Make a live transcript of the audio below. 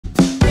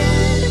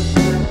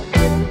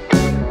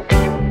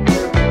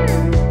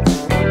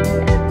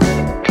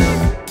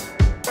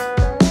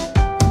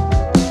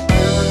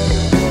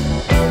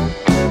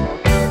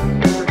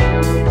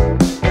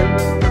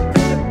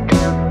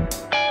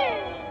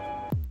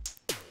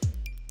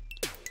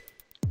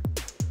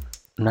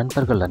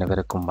நண்பர்கள்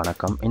அனைவருக்கும்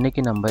வணக்கம்.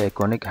 இன்றைக்கி நம்ம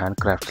எக்கோனிக் ஹேண்ட்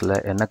கிராஃப்ட்ஸில்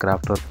என்ன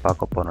கிராஃப்ட் ஒர்க்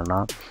பார்க்க போகிறோன்னா,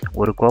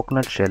 ஒரு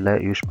கோகனட் ஷெல்லை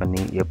யூஸ்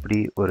பண்ணி எப்படி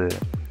ஒரு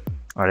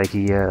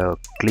அழகிய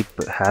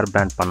கிளிப் ஹேர்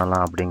பேண்ட்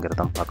பண்ணலாம்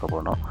அப்படிங்கிறதான் பார்க்க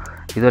போகிறோம்.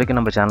 இது வரைக்கும்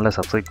நம்ம சேனலை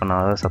சப்ஸ்கிரைப்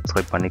பண்ணாத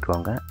சப்ஸ்கிரைப்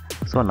பண்ணிக்கோங்க.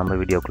 ஸோ நம்ம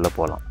வீடியோக்குள்ளே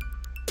போகலாம்.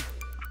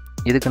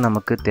 இதுக்கு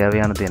நமக்கு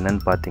தேவையானது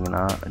என்னென்னு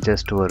பார்த்தீங்கன்னா,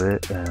 ஜஸ்ட் ஒரு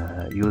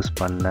யூஸ்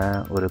பண்ண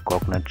ஒரு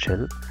கோகனட்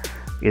ஷெல்.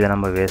 இதை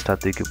நம்ம வேஸ்ட்டாக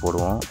தூக்கி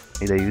போடுவோம்.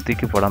 இதை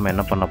தூக்கி போடாமல்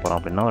என்ன பண்ண போகிறோம்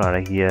அப்படின்னா, ஒரு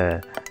அழகிய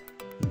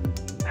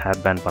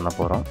ஹேர் பேண்ட் பண்ண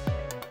போகிறோம்.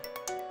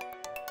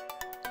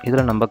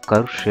 இதில் நம்ம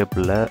கர்வ்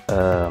ஷேப்பில்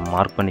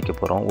மார்க் பண்ணிக்க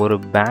போகிறோம். ஒரு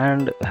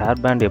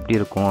ஹேர் பேண்ட் எப்படி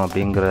இருக்கும்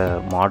அப்படிங்கிற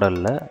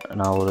மாடலில்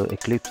நான் ஒரு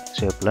எக்லிப்ஸ்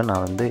ஷேப்பில்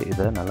நான்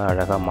இதை நல்லா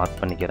அழகாக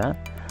மார்க் பண்ணிக்கிறேன்.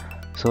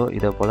 ஸோ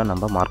இதை போல்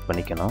நம்ம மார்க்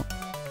பண்ணிக்கணும்.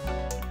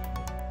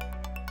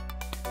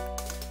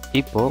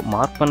 இப்போது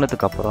மார்க்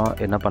பண்ணதுக்கப்புறம்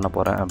என்ன பண்ண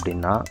போகிறேன்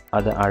அப்படின்னா,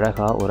 அதை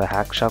அழகாக ஒரு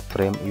ஹேக்ஷாப்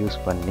ஃப்ரேம் யூஸ்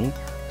பண்ணி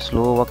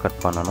ஸ்லோவாக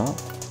கட் பண்ணணும்.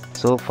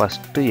 ஸோ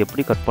ஃபஸ்ட்டு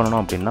எப்படி கட் பண்ணணும்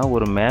அப்படின்னா,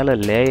 ஒரு மேலே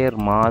லேயர்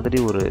மாதிரி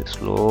ஒரு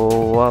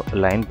ஸ்லோவாக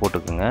லைன்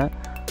போட்டுக்குங்க.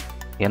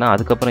 ஏன்னா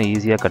அதுக்கப்புறம்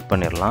ஈஸியாக கட்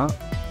பண்ணிடலாம்.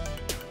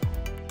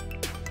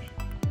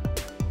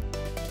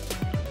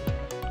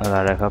 அது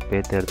அழகாக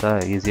பேத்து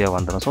எடுத்தால் ஈஸியாக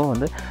வந்துடும். ஸோ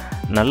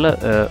நல்ல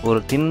ஒரு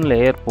தின்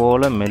லேயர்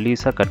போல்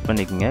மெல்லிஸாக கட்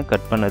பண்ணிக்கோங்க.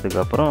 கட்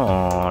பண்ணதுக்கப்புறம்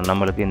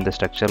நம்மளுக்கு இந்த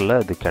ஸ்ட்ரக்சரில்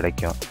அது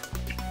கிடைக்கும்.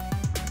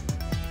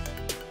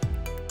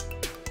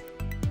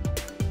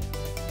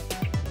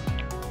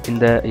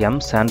 இந்த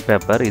சாண்ட்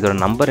பேப்பர் இதோட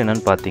நம்பர்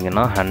என்னென்னு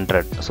பார்த்தீங்கன்னா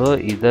 100. ஸோ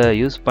இதை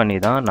யூஸ் பண்ணி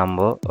தான்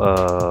நம்ம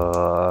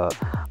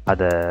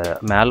அதை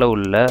மேலே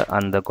உள்ள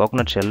அந்த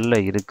கோகனட்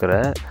ஷெல்லில் இருக்கிற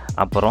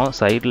அப்புறம்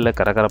சைடில்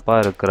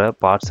கரகரப்பாக இருக்கிற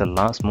பார்ட்ஸ்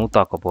எல்லாம் ஸ்மூத்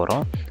ஆக்க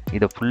போகிறோம்.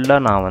 இதை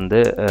ஃபுல்லாக நான்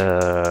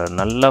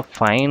நல்லா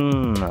ஃபைன்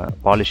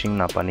பாலிஷிங்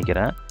நான்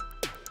பண்ணிக்கிறேன்.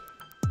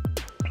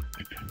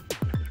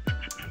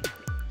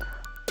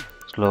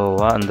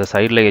 ஸ்லோவாக அந்த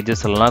சைடில்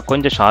எட்ஜஸ் எல்லாம்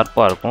கொஞ்சம்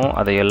ஷார்ப்பாக இருக்கும்.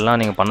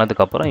 அதையெல்லாம் நீங்கள்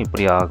பண்ணதுக்கப்புறம்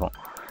இப்படி ஆகும்.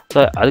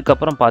 ஸோ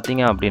அதுக்கப்புறம்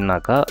பார்த்தீங்க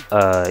அப்படின்னாக்கா,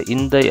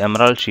 இந்த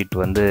எமரால்ட் ஷீட்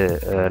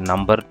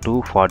நம்பர்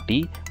 240.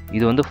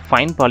 இது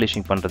ஃபைன்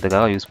பாலிஷிங்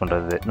பண்ணுறதுக்காக யூஸ்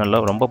பண்ணுறது. நல்லா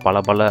ரொம்ப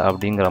பல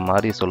அப்படிங்கிற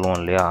மாதிரி சொல்லுவோம்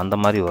இல்லையா, அந்த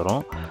மாதிரி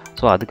வரும்.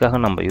 ஸோ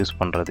அதுக்காக நம்ம யூஸ்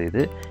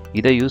பண்ணுறது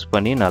இதை யூஸ்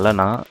பண்ணி நல்லா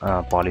நான்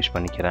பாலிஷ்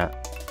பண்ணிக்கிறேன்.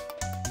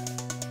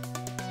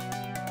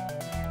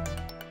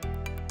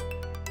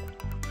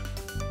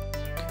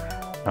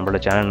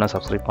 நம்மளோட சேனல்னா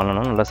சப்ஸ்கிரைப்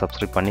பண்ணணும், நல்லா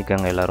சப்ஸ்கிரைப்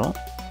பண்ணிக்கோங்க எல்லோரும்.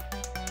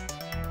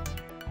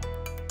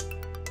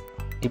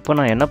 இப்போ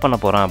நான் என்ன பண்ண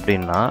போகிறேன்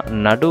அப்படின்னா,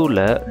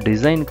 நடுவில்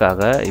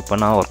டிசைனுக்காக இப்போ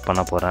நான் ஒர்க்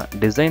பண்ண போகிறேன்.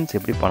 டிசைன்ஸ்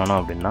எப்படி பண்ணணும்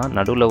அப்படின்னா,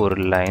 நடுவில் ஒரு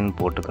லைன்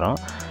போட்டுக்கிறோம்.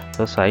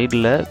 ஸோ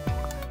சைடில்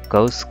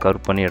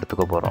கர்வ் பண்ணி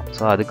எடுத்துக்க போகிறோம்.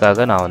 ஸோ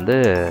அதுக்காக நான்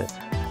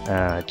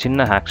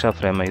சின்ன ஹேக்ஷா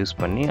ஃப்ரேமை யூஸ்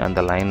பண்ணி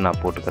அந்த லைன்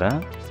நான் போட்டுக்கிறேன்.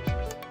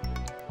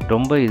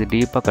 ரொம்ப இது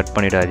டீப்பாக கட்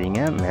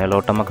பண்ணிடாதீங்க,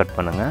 மேலோட்டமாக கட்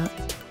பண்ணுங்கள்.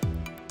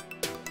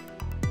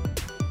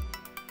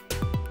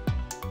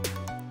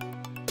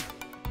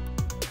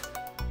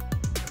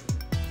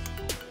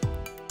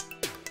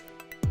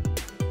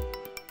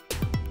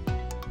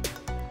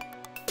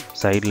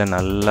 சைடில்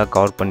நல்லா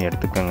கவர் பண்ணி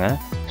எடுத்துக்கோங்க.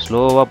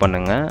 ஸ்லோவாக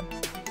பண்ணுங்கள்,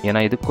 ஏன்னா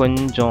இது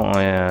கொஞ்சம்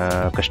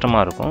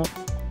கஷ்டமாக இருக்கும்.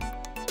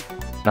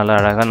 நல்லா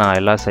அழகாக நான்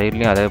எல்லா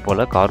சைட்லேயும் அதே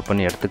போல் கவர்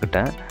பண்ணி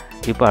எடுத்துக்கிட்டேன்.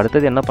 இப்போ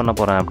அடுத்தது என்ன பண்ண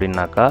போகிறேன்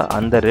அப்படின்னாக்கா,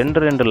 அந்த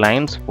ரெண்டு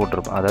லைன்ஸ்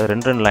போட்டிருப்பேன். அதாவது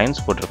ரெண்டு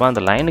லைன்ஸ் போட்டிருப்பேன்.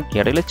 அந்த லைனுக்கு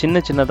இடையில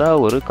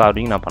சின்னதாக ஒரு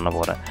கார்விங் நான் பண்ண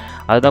போகிறேன்.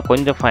 அதுதான்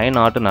கொஞ்சம்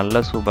ஃபைன் ஆர்ட்,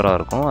 நல்லா சூப்பராக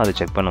இருக்கும் அது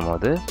செக்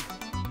பண்ணும்போது.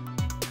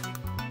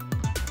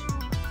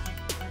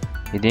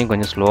 இதையும்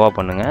கொஞ்சம் ஸ்லோவாக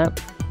பண்ணுங்கள்.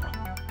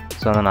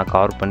 ஸோ அதை நான்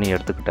கவர் பண்ணி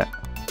எடுத்துக்கிட்டேன்.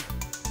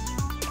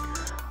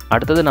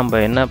 அடுத்தது நம்ம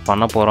என்ன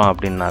பண்ண போகிறோம்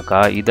அப்படின்னாக்கா,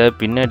 இதை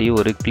பின்னாடி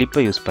ஒரு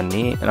கிளிப்பை யூஸ்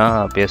பண்ணி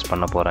நான் பேஸ்ட்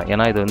பண்ண போகிறேன்.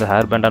 ஏன்னா இது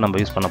ஹேர் பேண்டாக நம்ம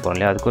யூஸ் பண்ண போகிறோம்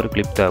இல்லையா, அதுக்கு ஒரு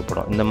கிளிப்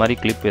தேவைப்படும். இந்த மாதிரி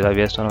கிளிப் ஏதாவது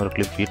வேஸ்ட்டான ஒரு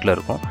கிளிப் வீட்டில்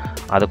இருக்கும்,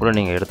 அதை கூட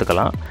நீங்கள்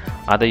எடுத்துக்கலாம்.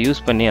 அதை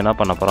யூஸ் பண்ணி என்ன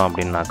பண்ண போகிறோம்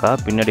அப்படின்னாக்கா,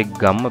 பின்னாடி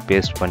கம்மை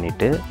பேஸ்ட்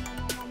பண்ணிவிட்டு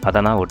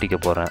அதை நான் ஒட்டிக்க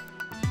போகிறேன்.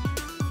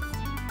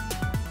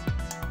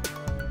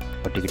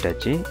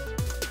 ஒட்டிக்கிட்டாச்சு.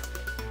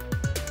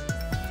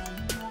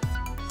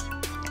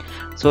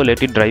 So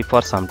let it try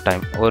for some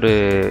time. ஒரு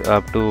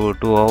அப் டு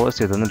 2 hours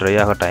இது ட்ரை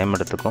ஆக டைம்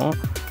எடுத்துக்கும்.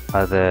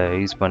 அதை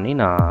யூஸ் பண்ணி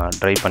நான்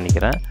ட்ரை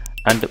பண்ணிக்கிறேன்.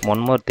 அண்ட்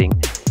ஒன் மோர் திங்,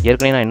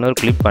 ஏற்கனவே நான் இன்னொரு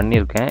கிளிப்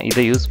பண்ணியிருக்கேன்.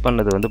 இதை யூஸ்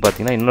பண்ணது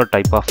பார்த்திங்கன்னா இன்னொரு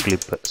டைப் ஆஃப்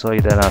கிளிப். ஸோ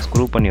இதை நான்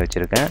ஸ்க்ரூ பண்ணி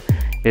வச்சுருக்கேன்.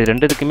 இது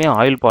ரெண்டுத்துக்குமே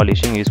ஆயில்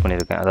பாலிஷிங் யூஸ்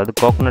பண்ணியிருக்கேன். அதாவது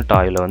கோகனட்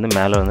ஆயிலை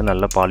மேலே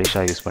நல்ல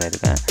பாலிஷாக யூஸ்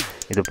பண்ணியிருக்கேன்.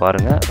 இது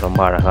பாருங்கள், ரொம்ப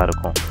அழகாக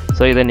இருக்கும்.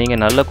 ஸோ இதை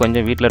நீங்கள் நல்லா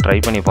கொஞ்சம் வீட்டில் ட்ரை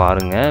பண்ணி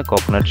பாருங்கள்.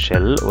 கோகனட்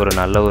ஷெல் ஒரு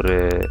நல்ல ஒரு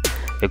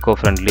எக்கோ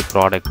ஃப்ரெண்ட்லி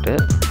ப்ராடக்ட்டு.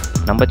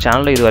 நம்ம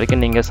சேனலில் இது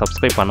வரைக்கும் நீங்கள்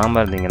சப்ஸ்கிரைப் பண்ணாமல்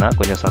இருந்தீங்கன்னா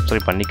கொஞ்சம்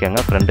சப்ஸ்கிரைப் பண்ணிக்கோங்க.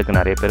 ஃப்ரெண்டுக்கு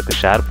நிறைய பேருக்கு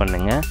ஷேர்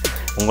பண்ணுங்கள்.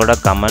 உங்களோட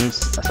கமெண்ட்ஸ்,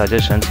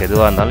 சஜஷன்ஸ்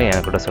எதுவாக இருந்தாலும்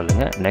எனக்கு கூட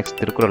சொல்லுங்கள். நெக்ஸ்ட்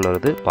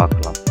திருக்குறள்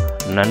பார்க்கலாம்.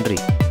 நன்றி.